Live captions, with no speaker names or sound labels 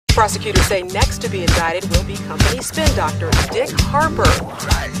Prosecutors say next to be indicted will be company spin doctor Dick Harper.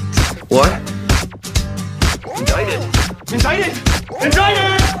 What? Indicted. Indicted!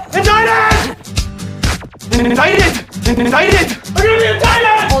 Indicted! Indicted! Indicted! Indicted! I'm gonna be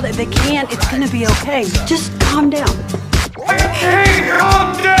indicted! Hold it, they can't. It's gonna be okay. Just calm down. I can't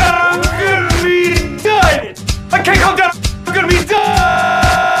calm down! I'm gonna be indicted! I can't calm down! I'm gonna be indicted!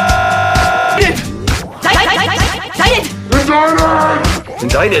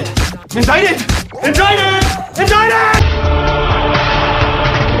 Indicted. Indicted! Indicted! Indicted!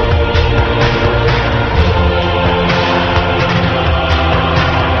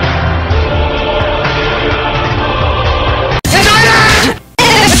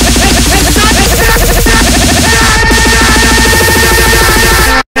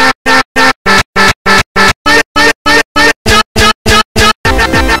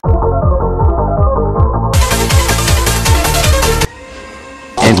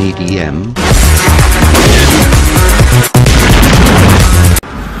 NEDM.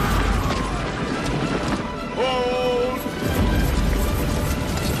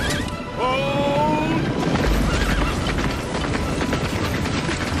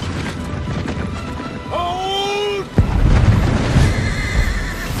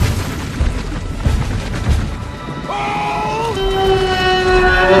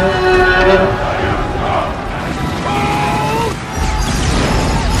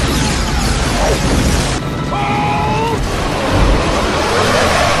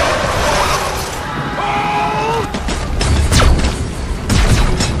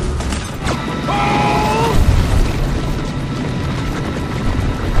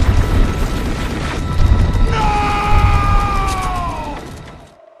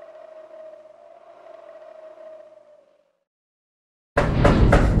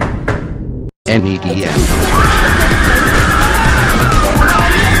 NEDM.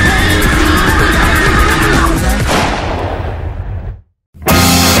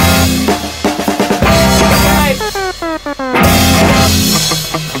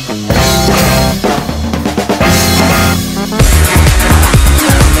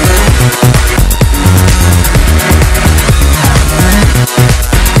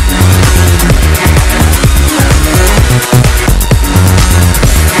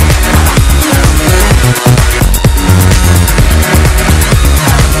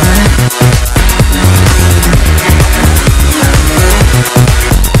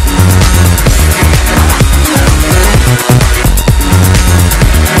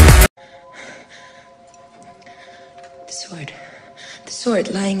 The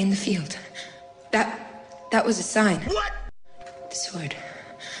sword lying in the field. That was a sign. What?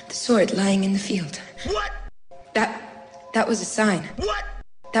 The sword lying in the field. What? That was a sign. What?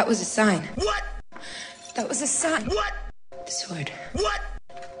 That was a sign. What? That was a sign. What? The sword. What?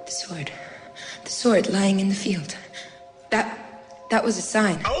 The sword lying in the field. That was a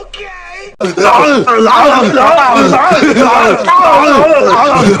sign. Okay.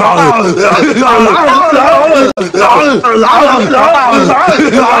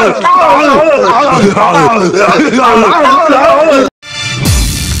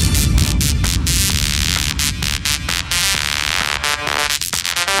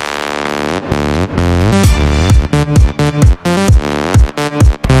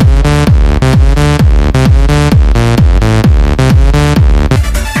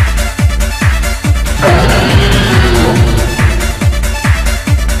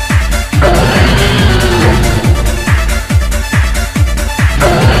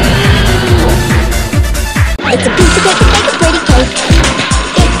 It's a piece of cake to bake a pretty cake.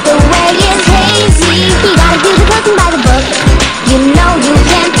 If the way is hazy, you gotta do the cooking by the book. You know you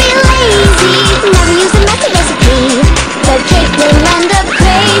can't be lazy. Never use a messy recipe. The cake will end up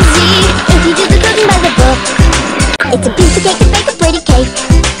crazy if you do the cooking by the book. It's a piece of cake to bake a pretty cake.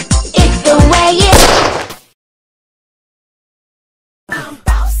 If the way is I'm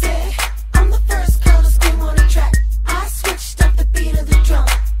bossy. I'm the first girl to scream on the track. I switched up the beat of the drum.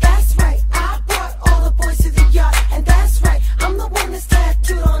 That's right, I brought all the boys to the yard. And that's right, I'm the one that's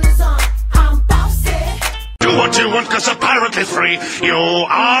tattooed on his arm. I'm bossy. Do what you want, 'cause a pirate is free. You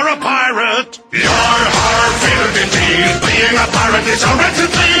are a pirate. You're hard feared indeed. Being a pirate is a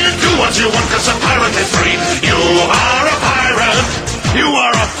wretched thing. Do what you want, 'cause a pirate is free. You are a pirate. You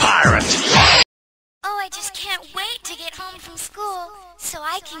are a pirate. Oh, I just can't wait to get home from school so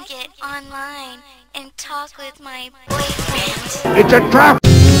I can get online and talk with my boyfriend. It's a trap!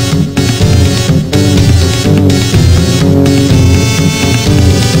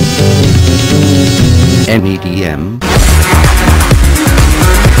 NEDM.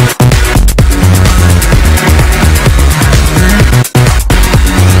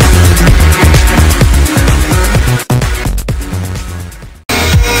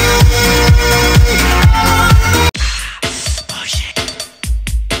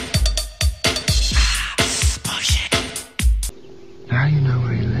 Now you know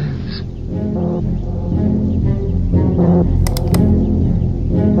where he lives.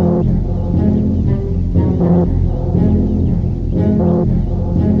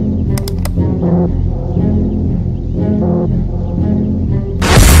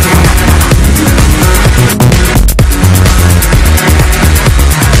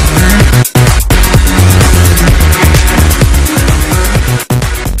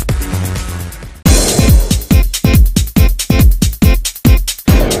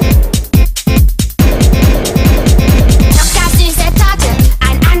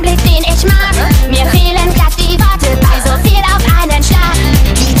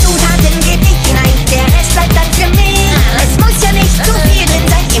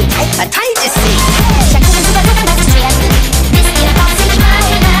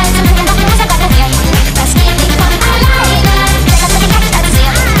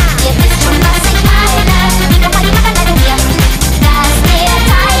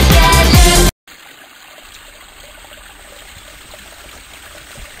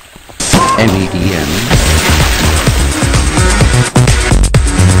 NEDM.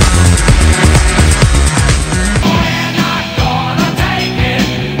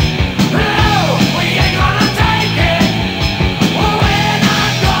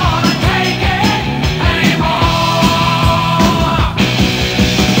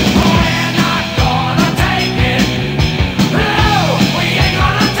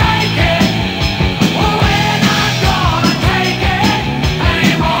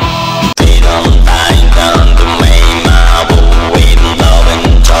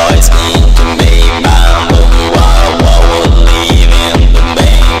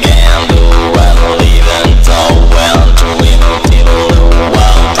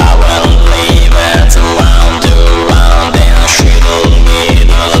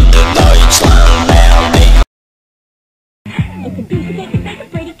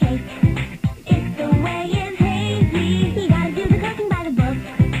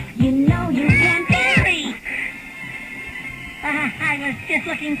 I was just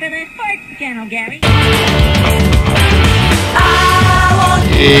looking for the sports channel, Gary.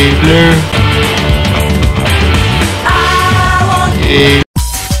 Hey, Blur. Hey.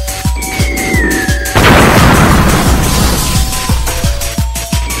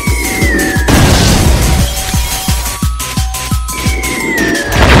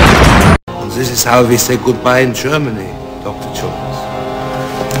 This is how we say goodbye in Germany, Dr. Jones.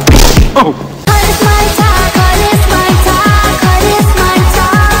 Oh!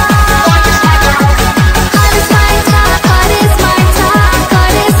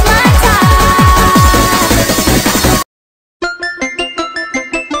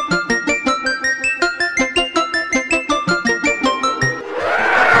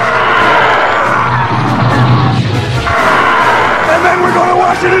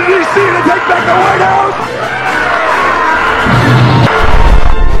 Washington, D.C. to take back the White House!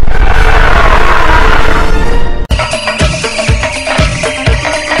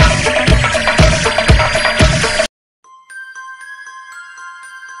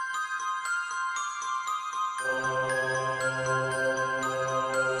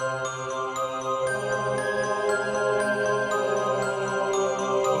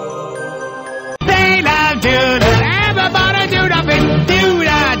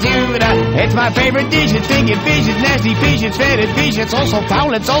 It's my favorite dish. It's thinking fish. It's nasty fish. It's fetid fish. It's also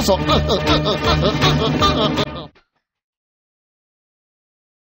foul. It's also